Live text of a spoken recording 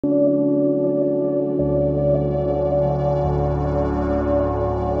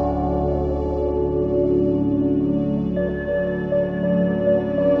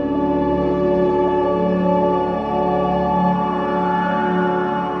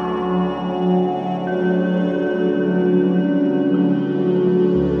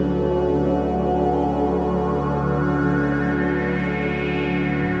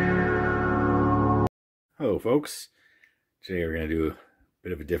folks. Today we're going to do a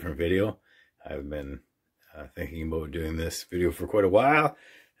bit of a different video. I've been thinking about doing this video for quite a while,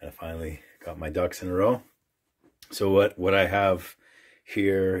 and I finally got my ducks in a row. So what I have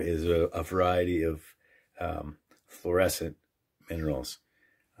here is a variety of fluorescent minerals.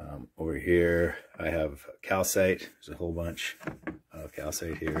 Over here I have calcite. There's a whole bunch of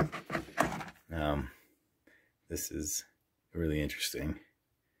calcite here. This is really interesting.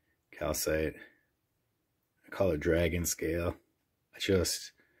 Calcite, I call it dragon scale. I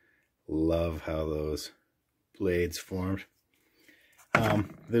just love how those blades formed.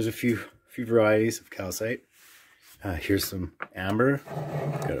 There's a few varieties of calcite. Here's some amber.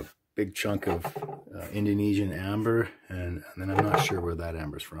 Got a big chunk of Indonesian amber, and then I'm not sure where that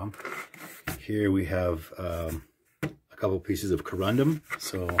amber's from. Here we have a couple pieces of corundum.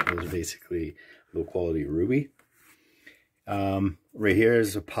 So those are basically low quality ruby. Right here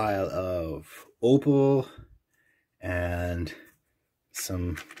is a pile of opal and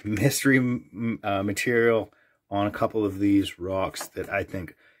some mystery material on a couple of these rocks that I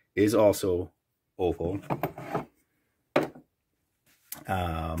think is also opal.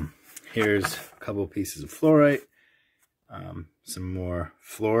 Here's a couple of pieces of fluorite, some more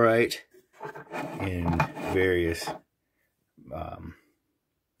fluorite in various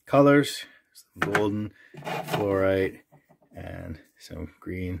colors, some golden fluorite and some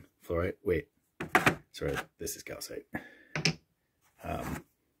green fluorite. Wait, sorry, this is calcite,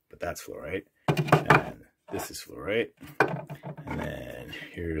 but that's fluorite, and this is fluorite. And then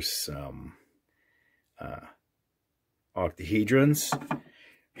here's some octahedrons.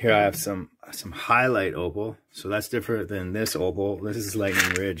 Here I have some highlight opal, so that's different than this opal. This is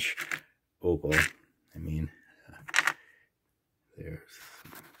Lightning Ridge opal. I mean, there's,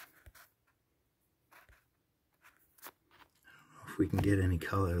 if we can get any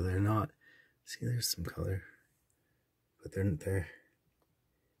color. They're not, see, there's some color, but they're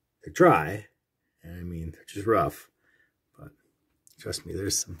dry, and I mean they're just rough, but trust me,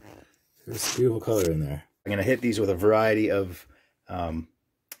 there's beautiful color in there. I'm gonna hit these with a variety of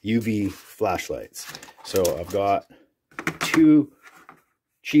UV flashlights. So I've got two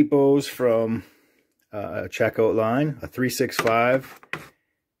cheapos from a checkout line, a 365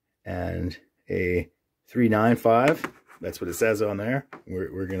 and a 395. That's what it says on there.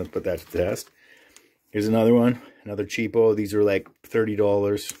 We're gonna put that to the test. Here's another one, another cheapo. These are like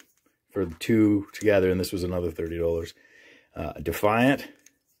 $30 for the two together, and this was another $30. Defiant.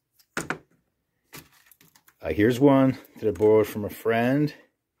 Here's one that I borrowed from a friend,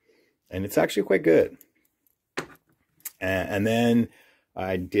 and it's actually quite good. And then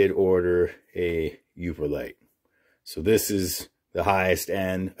I did order a Opal. So this is the highest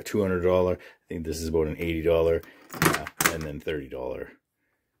end, a $200. I think this is about an $80. And then $30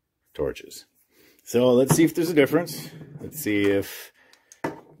 torches. So let's see if there's a difference. Let's see if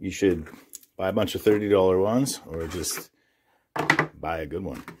you should buy a bunch of $30 ones or just buy a good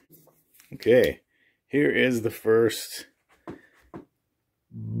one. Okay, here is the first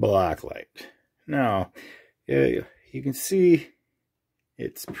black light. Now, you can see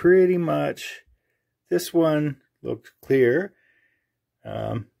it's pretty much, this one looked clear.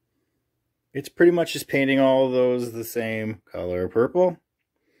 It's pretty much just painting all of those the same color, purple.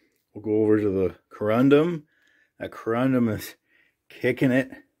 We'll go over to the corundum. That corundum is kicking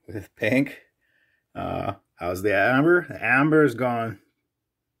it with pink. How's the amber? The amber has gone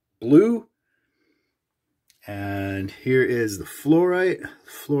blue. And here is the fluorite.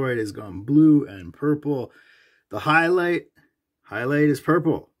 The fluorite has gone blue and purple. The highlight is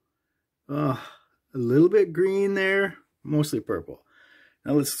purple. A little bit green there, mostly purple.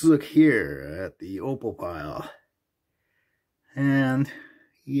 Now let's look here at the opal pile. And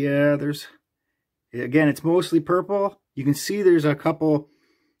yeah, again, it's mostly purple. You can see there's a couple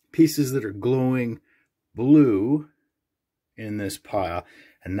pieces that are glowing blue in this pile.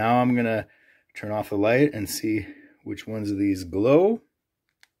 And now I'm gonna turn off the light and see which ones of these glow.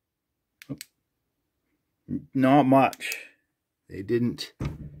 Not much. They didn't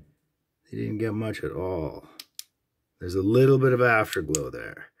get much at all. There's a little bit of afterglow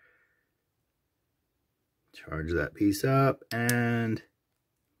there. Charge that piece up and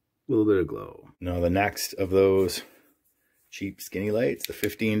a little bit of glow. Now the next of those cheap skinny lights, the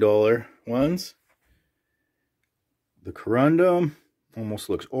 $15 ones. The corundum almost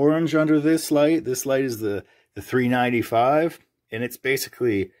looks orange under this light. This light is the 395, and it's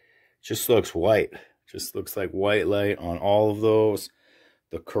basically just looks white. Just looks like white light on all of those.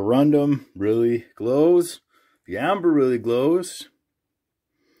 The corundum really glows. The amber really glows.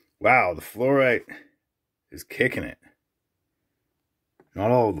 Wow, the fluorite is kicking it.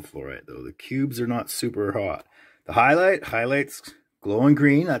 Not all of the fluorite though. The cubes are not super hot. The highlight's glowing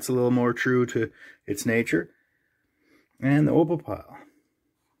green. That's a little more true to its nature. And the opal pile.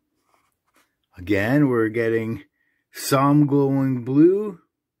 Again, we're getting some glowing blue.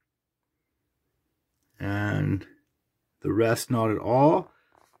 And the rest not at all.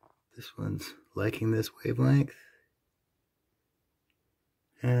 This one's liking this wavelength.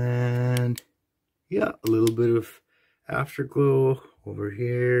 And yeah, a little bit of afterglow over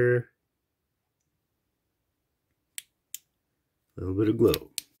here. A little bit of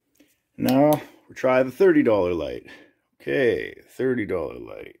glow. Now we'll try the $30 light. Okay, $30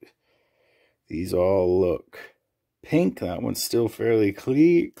 light. These all look pink. That one's still fairly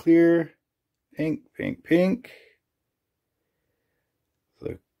clear. Pink, pink, pink.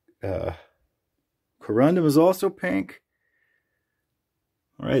 The corundum is also pink.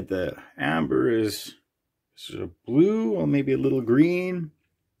 All right, the amber is sort of blue or maybe a little green.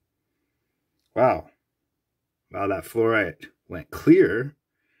 Wow. Wow, that fluorite went clear.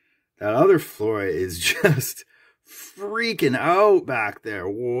 That other fluorite is just freaking out back there.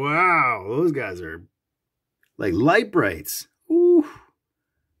 Wow, those guys are like light brights. Ooh.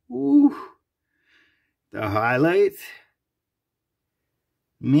 Ooh. The highlight.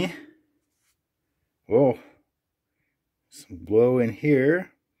 Meh. Whoa. Some glow in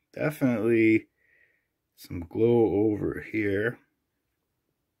here. Definitely some glow over here.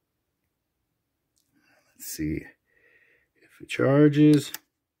 Let's see if it charges.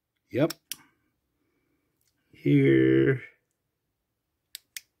 Yep. Here.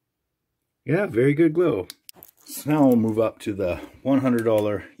 Yeah, very good glow. So now we'll move up to the $100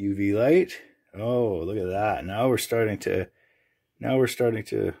 UV light. Oh, look at that. Now we're starting to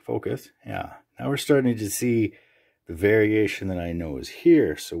focus. Yeah. Now we're starting to see the variation that I know is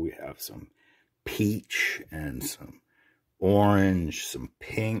here. So we have some peach and some orange, some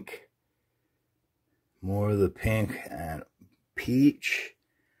pink, more of the pink and peach.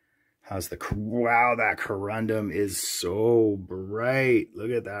 How's the, wow, that corundum is so bright.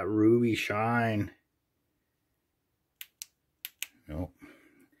 Look at that ruby shine. Nope.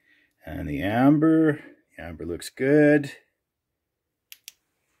 And the amber looks good.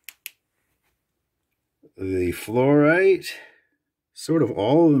 The fluorite, sort of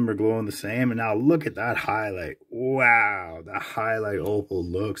all of them are glowing the same. And now look at that highlight. Wow, the highlight opal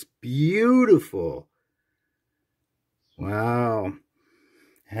looks beautiful. Wow.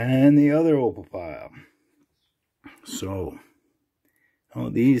 And the other opal pile. So, oh,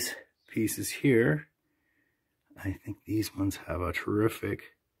 these pieces here, I think these ones have a terrific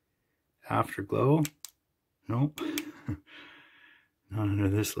afterglow. Nope. Not under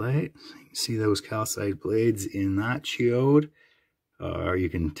this light. You can see those calcite blades in that geode. Or you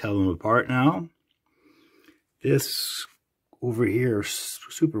can tell them apart now. This over here,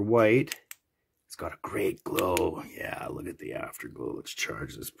 super white. It's got a great glow. Yeah, look at the afterglow. Let's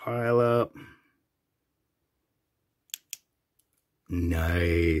charge this pile up.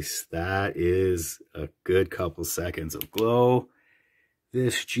 Nice. That is a good couple seconds of glow.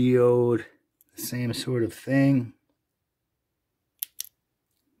 This geode, the same sort of thing.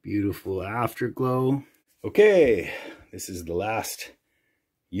 Beautiful afterglow. Okay, this is the last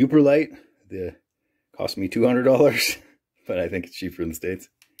Upper light. The cost me $200, but I think it's cheaper in the States.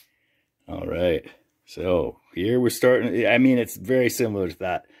 All right, so here we're starting. I mean, it's very similar to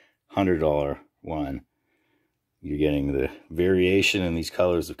that $100 one. You're getting the variation in these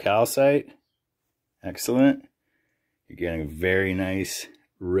colors of calcite. Excellent. You're getting a very nice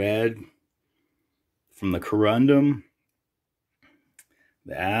red from the corundum.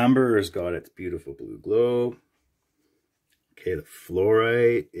 The amber has got its beautiful blue glow. Okay, the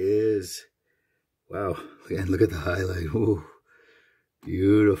fluorite is, wow, and look at the highlight. Ooh,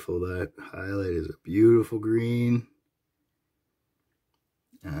 beautiful. That highlight is a beautiful green.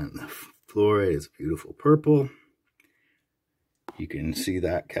 And the fluorite is a beautiful purple. You can see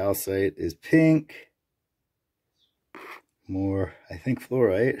that calcite is pink. More, I think,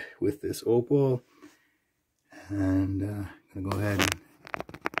 fluorite with this opal. And I'm going to go ahead and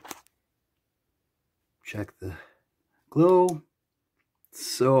check the glow.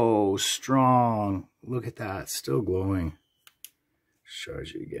 So strong. Look at that, still glowing.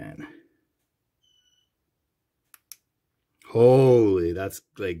 Charge it again. Holy, that's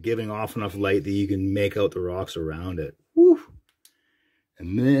like giving off enough light that you can make out the rocks around it. Woo.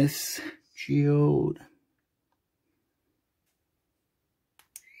 And this geode.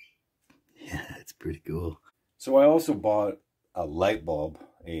 Yeah, it's pretty cool. So I also bought a light bulb,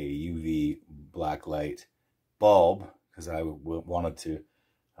 a UV black light bulb, because I wanted to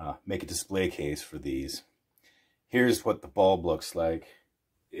make a display case for these. Here's what the bulb looks like.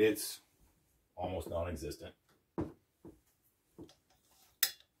 it's almost non-existent.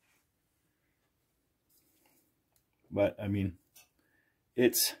 But I mean,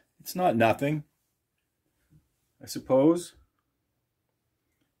 it's not nothing, I suppose.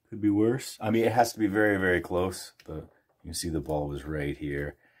 Could be worse. I mean, it has to be very, very close. You can see the bulb is right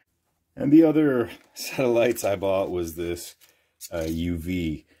here. And the other set of lights I bought was this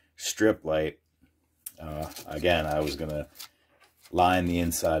UV strip light. Again, I was gonna line the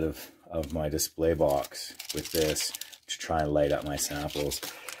inside of my display box with this to try and light up my samples.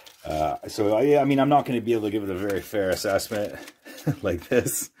 So yeah, I mean, I'm not going to be able to give it a very fair assessment like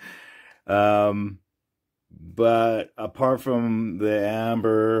this. But apart from the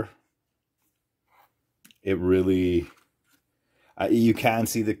amber, it really, you can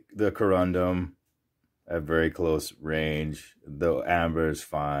see the corundum at very close range. The amber is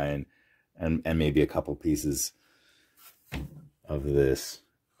fine, and maybe a couple pieces of this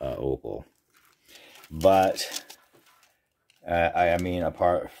opal. But I mean,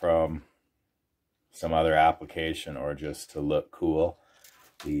 apart from some other application or just to look cool,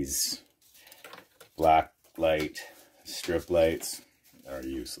 these black light strip lights are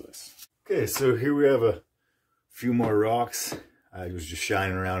useless. Okay, so here we have a few more rocks. I was just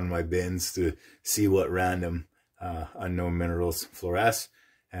shining around in my bins to see what random unknown minerals fluoresce.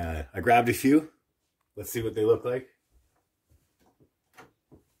 I grabbed a few. Let's see what they look like.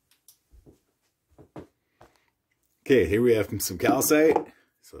 Okay, here we have some calcite.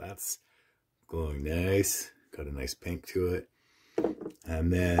 So that's glowing nice. Got a nice pink to it.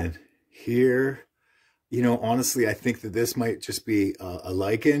 And then here, you know, honestly, I think that this might just be a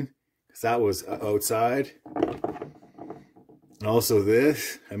lichen, because that was outside. And also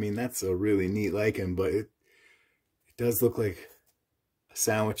this, I mean, that's a really neat lichen, but it does look like a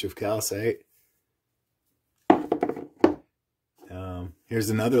sandwich of calcite. Here's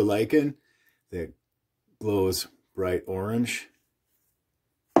another lichen that glows bright orange.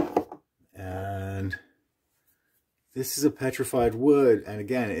 And this is a petrified wood, and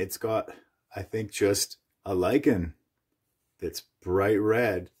again, it's got, I think, just a lichen that's bright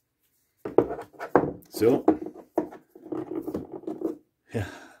red. So yeah,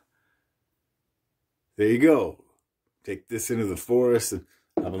 there you go. Take this into the forest and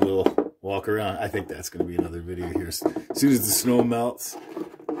have a little walk around. I think that's going to be another video here. As soon as the snow melts,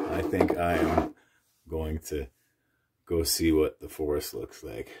 I think I am going to go see what the forest looks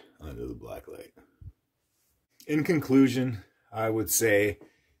like under the black light. In conclusion, I would say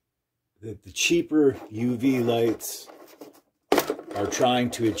that the cheaper UV lights are trying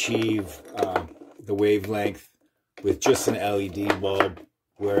to achieve the wavelength with just an LED bulb,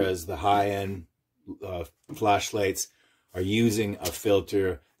 whereas the high-end flashlights are using a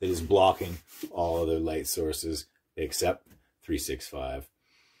filter that is blocking all other light sources except 365.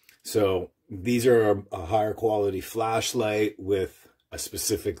 So these are a higher quality flashlight with a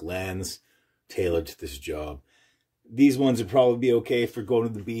specific lens tailored to this job. These ones would probably be okay for going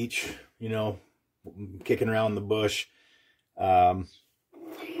to the beach, you know, kicking around the bush.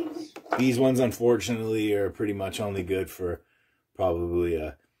 These ones, unfortunately, are pretty much only good for probably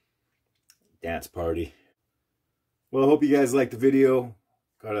a dance party. Well, I hope you guys liked the video.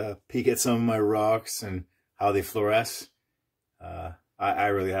 Got a peek at some of my rocks and how they fluoresce. I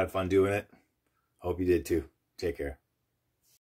really had fun doing it. Hope you did too. Take care.